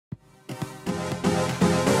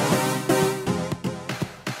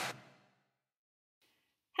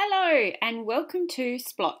Hello and welcome to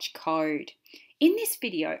Splotch Code. In this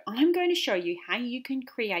video, I'm going to show you how you can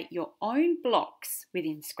create your own blocks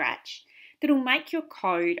within Scratch that'll make your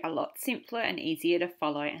code a lot simpler and easier to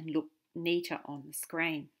follow and look neater on the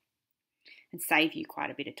screen and save you quite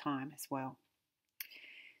a bit of time as well.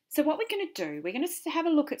 So what we're going to do, we're going to have a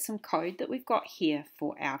look at some code that we've got here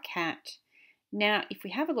for our cat. Now, if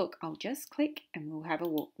we have a look, I'll just click and we'll have a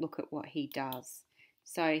look at what he does.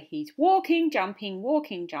 So he's walking, jumping,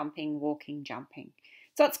 walking, jumping, walking, jumping.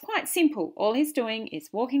 So it's quite simple. All he's doing is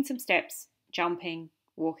walking some steps, jumping,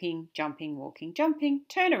 walking, jumping, walking, jumping,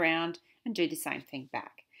 turn around and do the same thing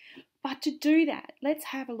back. But to do that, let's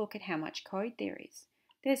have a look at how much code there is.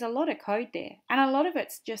 There's a lot of code there, and a lot of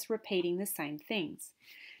it's just repeating the same things.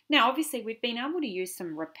 Now, obviously, we've been able to use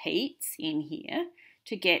some repeats in here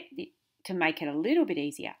to make it a little bit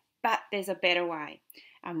easier, but there's a better way,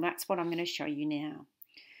 and that's what I'm going to show you now.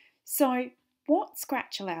 So what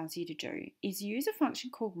Scratch allows you to do is use a function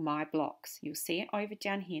called MyBlocks. You'll see it over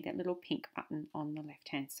down here, that little pink button on the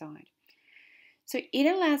left-hand side. So it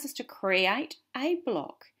allows us to create a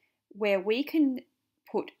block where we can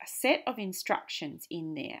put a set of instructions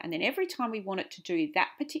in there, and then every time we want it to do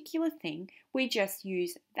that particular thing, we just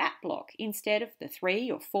use that block instead of the 3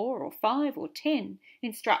 or 4 or 5 or 10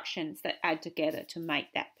 instructions that add together to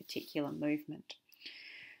make that particular movement.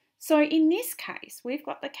 So in this case, we've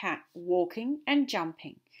got the cat walking and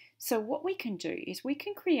jumping. So what we can do is we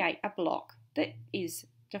can create a block that is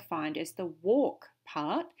defined as the walk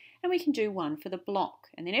part, and we can do one for the block.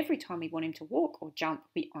 And then every time we want him to walk or jump,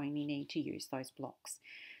 we only need to use those blocks.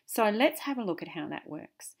 So let's have a look at how that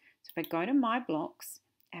works. So if I go to My Blocks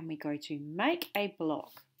and we go to Make a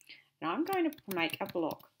Block, and I'm going to make a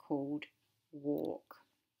block called Walk,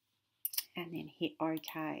 and then hit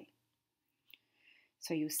OK.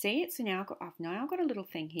 So you'll see I've now got a little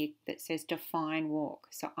thing here that says define walk.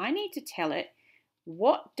 So I need to tell it,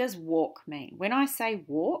 what does walk mean? When I say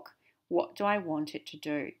walk, what do I want it to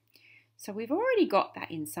do? So we've already got that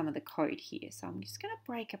in some of the code here. So I'm just going to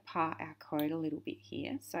break apart our code a little bit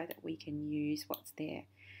here so that we can use what's there.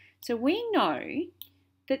 So we know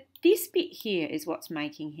that this bit here is what's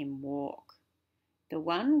making him walk. The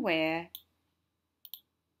one where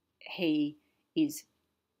he is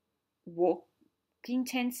walking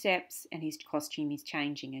 10 steps and his costume is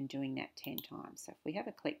changing and doing that 10 times. So if we have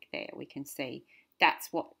a click there, we can see that's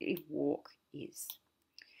what a walk is.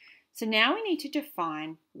 So now we need to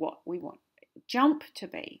define what we want jump to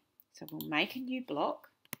be. So we'll make a new block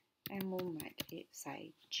and we'll make it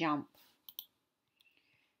say jump.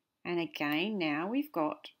 And again, now we've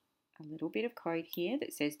got a little bit of code here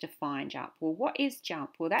that says define jump. Well, what is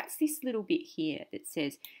jump? Well, that's this little bit here that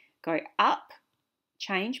says go up,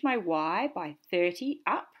 change my Y by 30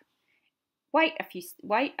 up, wait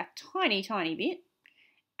a tiny bit,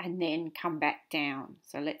 and then come back down.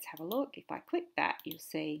 So let's have a look. If I click that, you'll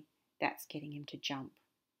see that's getting him to jump.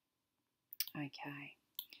 Okay.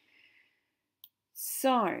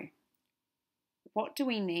 So what do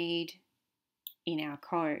we need in our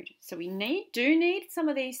code? So we do need some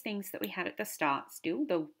of these things that we had at the start still.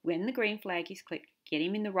 When the green flag is clicked, get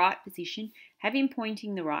him in the right position, have him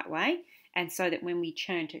pointing the right way, and so that when we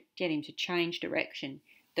turn to get him to change direction,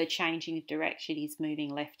 the changing of direction is moving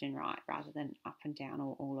left and right rather than up and down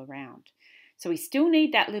or all around. So we still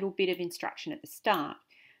need that little bit of instruction at the start.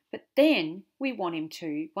 But then we want him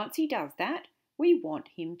to, once he does that, we want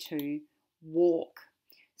him to walk.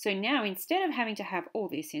 So now instead of having to have all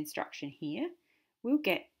this instruction here, we'll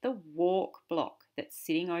get the walk block that's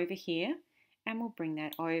sitting over here and we'll bring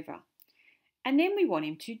that over. And then we want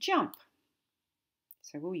him to jump.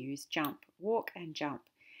 So we'll use jump, walk and jump.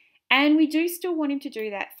 And we do still want him to do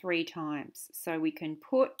that 3 times. So we can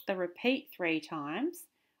put the repeat 3 times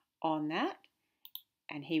on that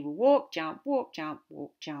and he will walk, jump, walk, jump,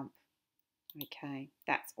 walk, jump. Okay,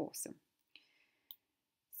 that's awesome.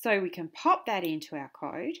 So we can pop that into our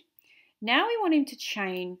code. Now we want him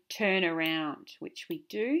to turn around, which we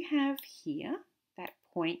do have here, that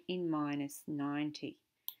point in -90.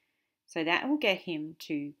 So that will get him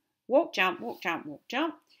to walk, jump, walk, jump, walk,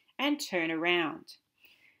 jump, and turn around.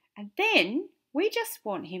 And then we just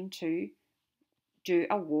want him to do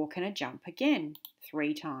a walk and a jump again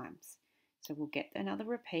 3 times. So we'll get another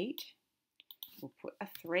repeat. We'll put a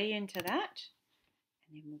 3 into that.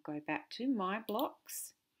 And then we'll go back to My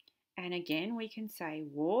Blocks. And again, we can say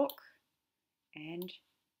walk and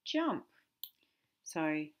jump.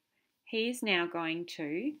 So he's now going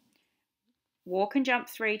to walk and jump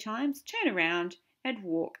 3 times, turn around and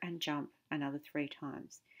walk and jump another 3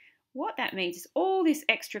 times. What that means is all this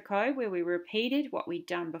extra code where we repeated what we'd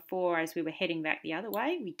done before as we were heading back the other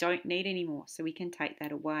way, we don't need anymore, so we can take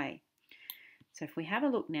that away. So if we have a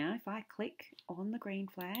look now, if I click on the green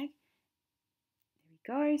flag, there he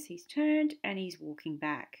goes, he's turned and he's walking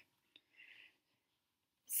back.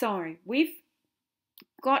 So we've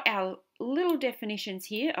got our little definitions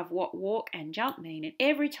here of what walk and jump mean, and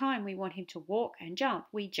every time we want him to walk and jump,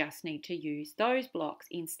 we just need to use those blocks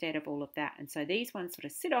instead of all of that. And so these ones sort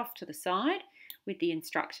of sit off to the side with the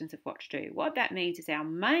instructions of what to do. What that means is our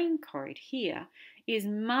main code here is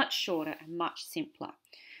much shorter and much simpler.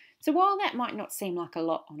 So while that might not seem like a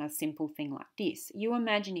lot on a simple thing like this, you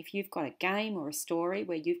imagine if you've got a game or a story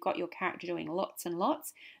where you've got your character doing lots and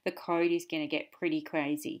lots, the code is going to get pretty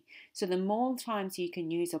crazy. So the more times you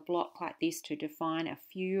can use a block like this to define a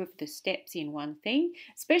few of the steps in one thing,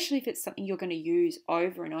 especially if it's something you're going to use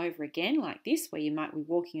over and over again like this, where you might be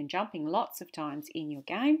walking and jumping lots of times in your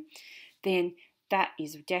game, then that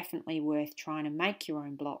is definitely worth trying to make your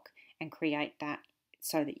own block and create that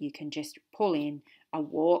so that you can just pull in a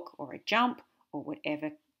walk or a jump or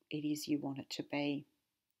whatever it is you want it to be.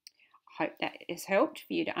 I hope that has helped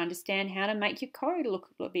for you to understand how to make your code look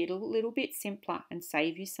a little bit simpler and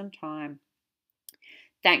save you some time.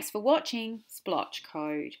 Thanks for watching Splotch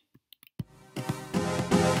Code.